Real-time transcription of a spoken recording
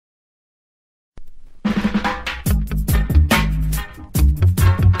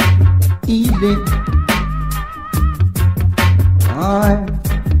easy. I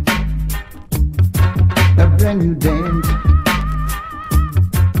a brand new dance.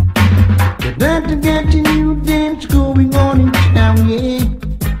 You got to get a new dance going on in town, yeah.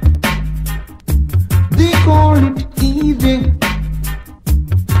 They call it easy.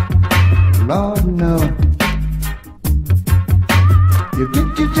 Lord, no. You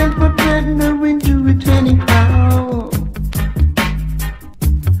get yourself a partner into it anyhow.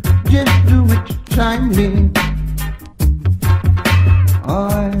 Just do it timely.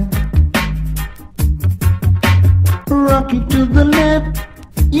 I rock it to the left,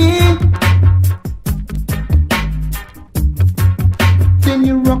 yeah. Then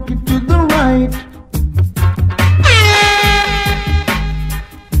you rock it to the right.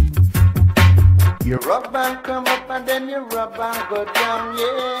 You rub and come up and then you rub and go down,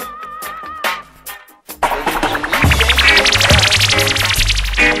 yeah.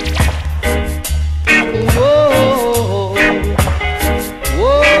 Whoa, whoa,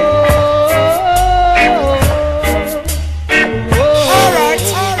 whoa. All right.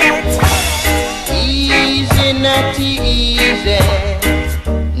 Easy, not easy,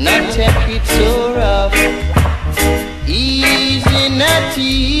 not take it so rough. Easy, not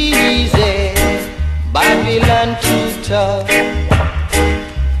easy, Babylon too tough.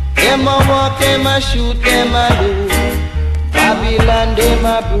 Them a walk, them a shoot, them a do. Babylon, them a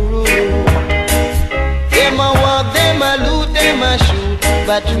brew. Them a walk, them a loot, them a shoot,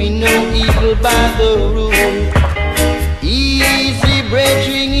 but we know evil by the rule. Easy,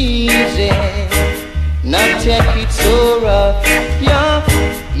 brethren, easy, not take it so rough. Yeah,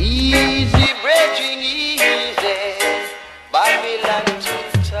 easy, brethren, easy, Babylon too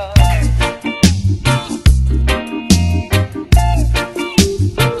tough.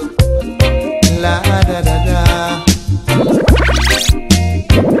 La da da da.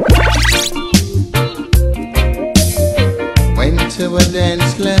 Went to a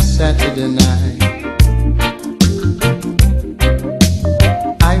dance last Saturday night.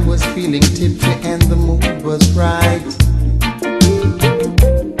 I was feeling tipsy and the mood was right.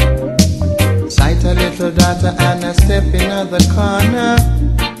 Sight a little daughter and I step in the corner,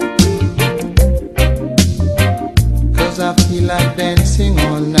 'cause I feel like dancing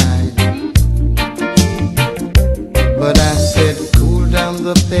all night. But I said, cool down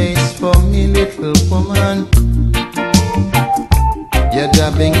the pace for me, little woman. You're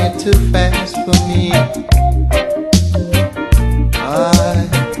dubbing it too fast for me.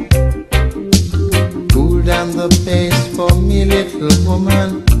 Cool down the pace for me, little woman.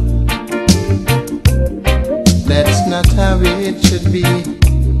 That's not how it should be.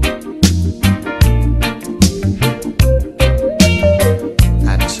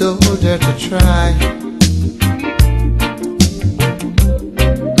 I told her to try.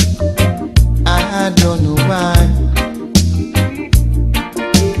 I don't know why.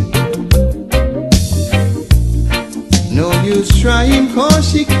 No use trying 'cause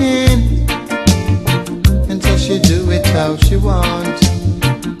she can't until she do it how she wants.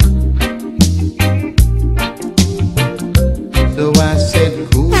 So I said,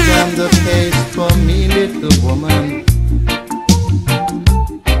 cool down the pace for me, little woman.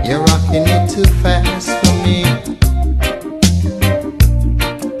 You're rocking it too fast for me.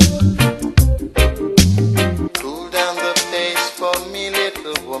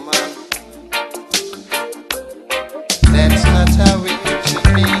 That's not how it should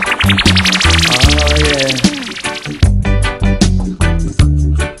be. Oh yeah.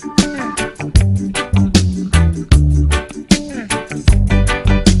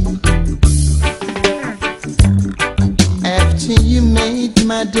 After you made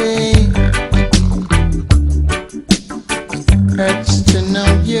my day, hurts to know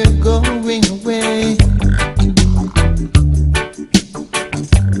you're going away.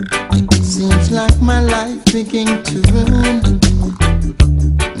 Seems like my life begin to ruin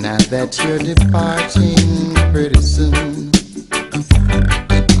now that you're departing pretty soon.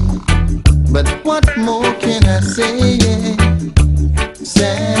 But what more can I say? Yeah.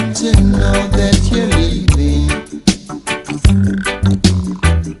 Sad to know that you're leaving,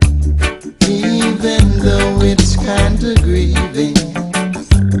 even though it's kinda grieving.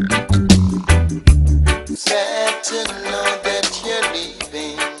 Sad to know that you're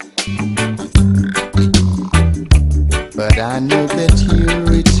leaving, but I know that you'll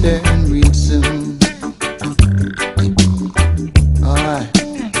return real soon. Alright,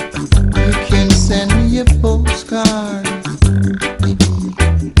 you can send me a postcard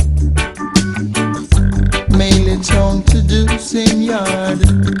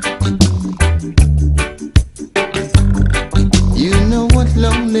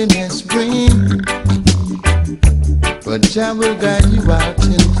Jah will guide you out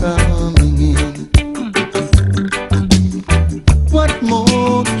and coming in. What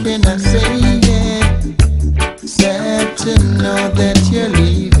more can I say? Yeah. Sad to know that you're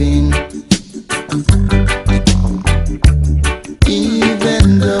leaving,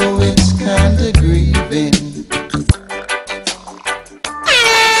 even though it's kinda grieving.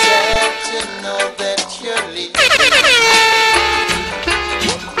 Sad to know that you're leaving.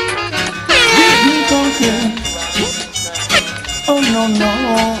 Give me comfort. Oh no no,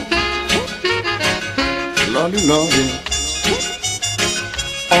 Lordy Lordy.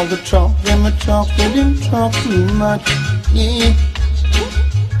 All the talk, them a talk, they didn't talk too much, yeah.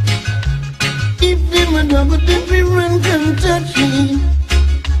 If them a double, everyone can touch me.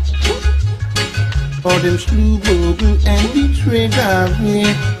 For them slew broken and betrayed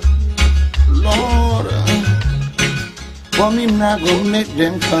me, Lord. For me not gonna let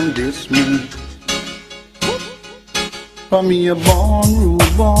them convince me. For me a born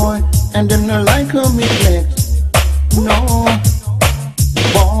rude boy, and them no like how me flex, no.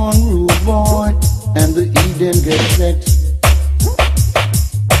 Born rude boy, and the Eden gets vexed.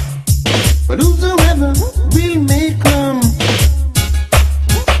 But whosoever will may come,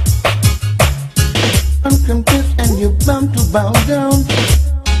 unconfessed, and you're bound to bow down.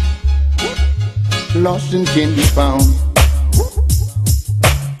 Lost and can be found.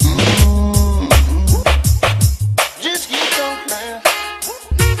 Just keep on crying.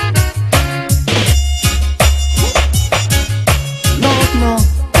 Lord, no.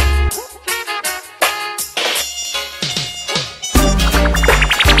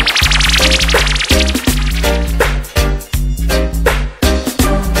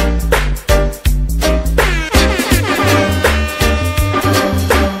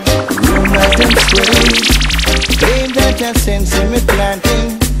 Sense in me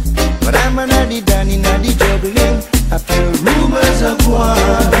planting, but I'm an addy Danny, naddy juggling. I feel rumors of war.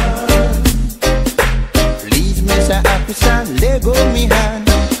 Please, Mr. Officer, let go me hand.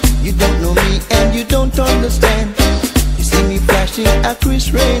 You don't know me and you don't understand. You see me flashing a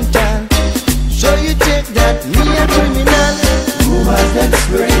Chris Rental, so you take that me a criminal. Rumors that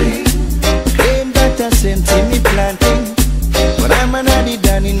spread, claim that I sense in me planting, but I'm an addy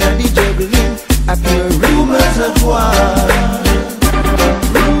Danny, naddy juggling. I feel rumors of war,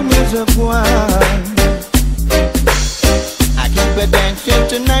 rumors of war. I keep a dancing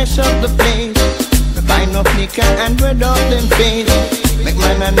to nice up the place, to buy no liquor and red off them face. Make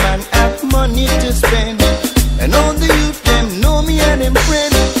man and man have money to spend, and all the youth them know me and them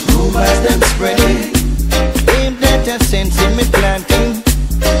friends. Rumors them spreading, ain't that a sense in me planting,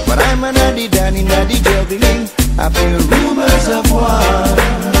 but I'm an addy Danny, naddy juggling. I feel rumors of war,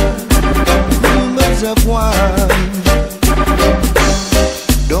 of one.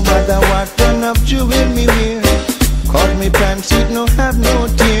 Don't matter what turn of jewel me wear, cause me pants seat no have no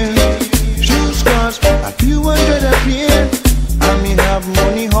tear. Shoes cost a few hundred a pair, and me have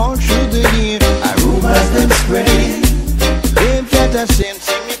money all through the year. I rumors them spreading, they get a sense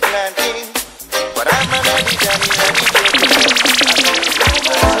in me planting, but I'm an addy Danny, naddy juggling.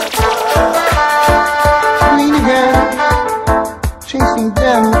 Green hair, chasing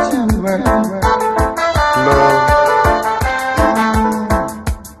down the timber.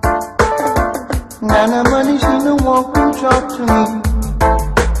 Nana money, she no walk and talk to me.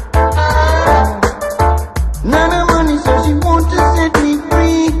 Nana money, so she want to set me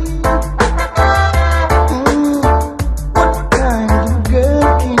free. What kind of girl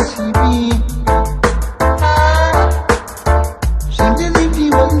can she be? Seems as if she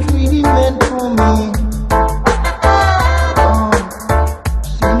wasn't really meant for me.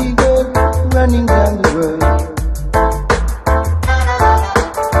 Silly girl running down the road.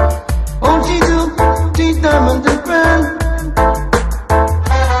 Diamond and brand,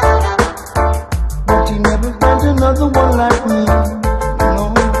 but he never found another one like me. No,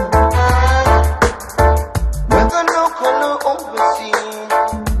 whether local or overseas.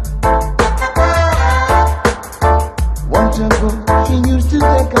 Once ago, she used to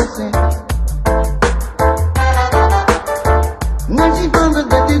take a set. Now she found out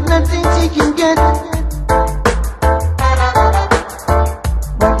that there's nothing she can get,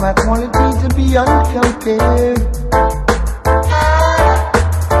 but my quality to be uncompared.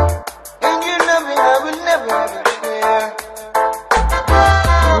 And you love me, I will never ever share.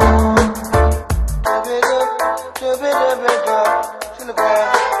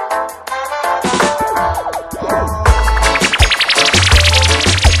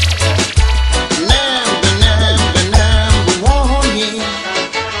 Number one, yeah.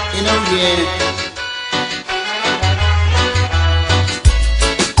 You know, yeah.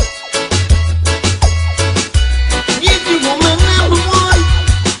 If you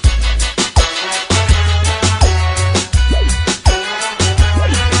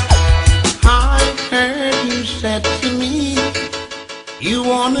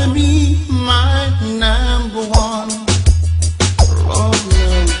wanna be my number one, Lord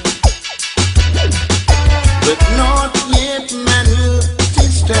knows, but not yet, my little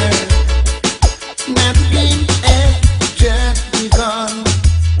sister. Nothing has just begun.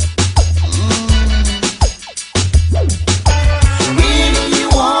 So if you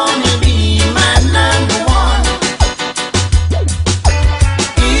wanna be my number one,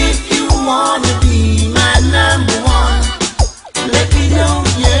 if you wanna be my number one, let me know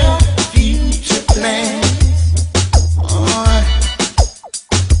your future plans.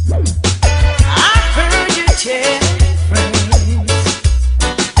 I heard you tell friends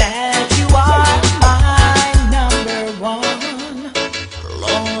that you are my number one,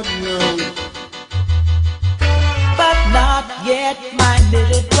 Lord knows, but not yet my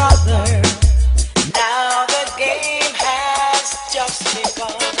little brother. Now the game has just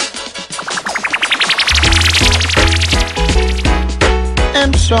begun.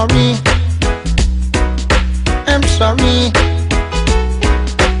 I'm sorry, I'm sorry,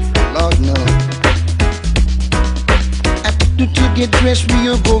 Lord knows. I need to get dressed, we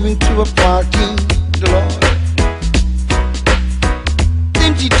are going to a party, the Lord.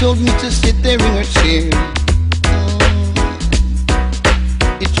 Then she told me to sit there in her chair.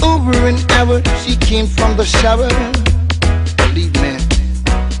 It's over an hour, she came from the shower. Believe me.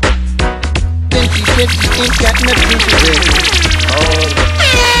 Then she said she ain't got nothing to wear. Oh.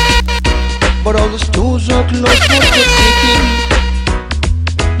 But all the stores are closed for the taking.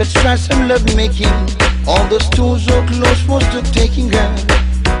 Let's try some love making. All the stores are closed for the taking, girl.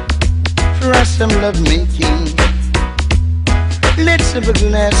 Try some love making. Let's have a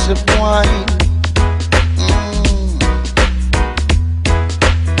glass of wine.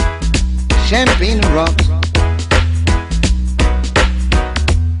 Champagne and rum.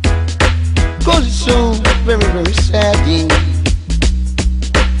 'Cause it's so very, very sad.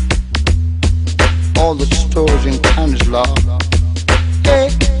 All the stores in town is locked. Hey,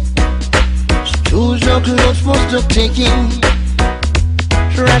 stores are closed for the taking.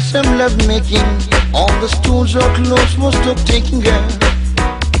 Try some love making. All the stores are closed for the taking, girl.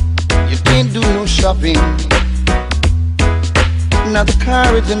 You can't do no shopping. Now the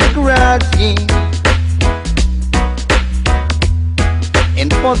car is in the garage,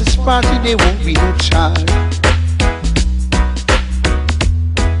 and for this party there won't be no charge.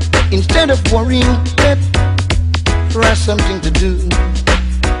 Instead of worrying, let's try something to do.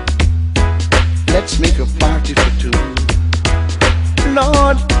 Let's make a party for two.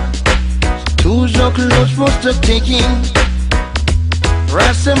 Lord, stores are closed for the taking.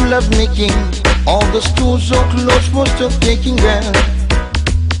 Try some love making. All the stores are closed for the taking, girl.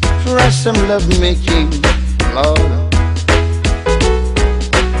 Try some love making, Lord.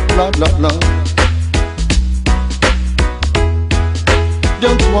 Lord, Lord, Lord.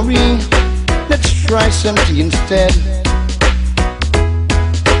 Don't worry, let's try something instead.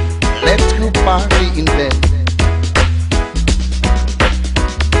 Let's go party in bed.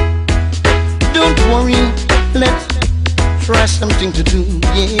 Don't worry, let's try something to do,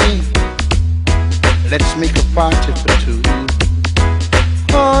 yeah. Let's make a party for two.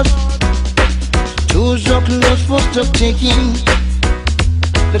 'Cause stores are closed for the taking.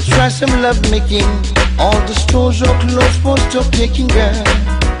 Let's try some love making. All the stores are closed for the taking, girl.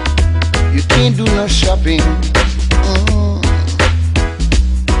 You can't do no shopping.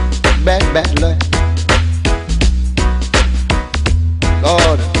 Bad, bad luck.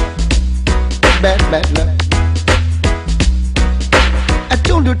 Lord, bad, bad luck. I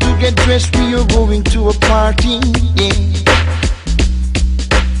told her to get dressed, we are going to a party, yeah.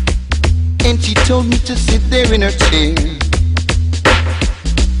 And she told me to sit there in her chair.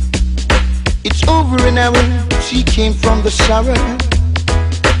 It's over an hour, she came from the shower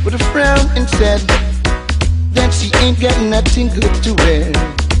with a frown and said that she ain't got nothing good to wear.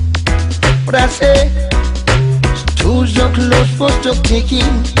 But I said, stores are closed for the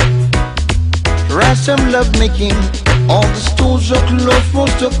taking. Try some love making. All the stores are closed for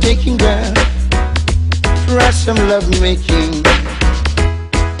the taking, girl. Try some love making.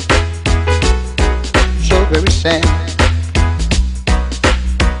 So very sad.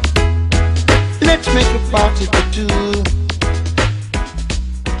 Let's make a party for two.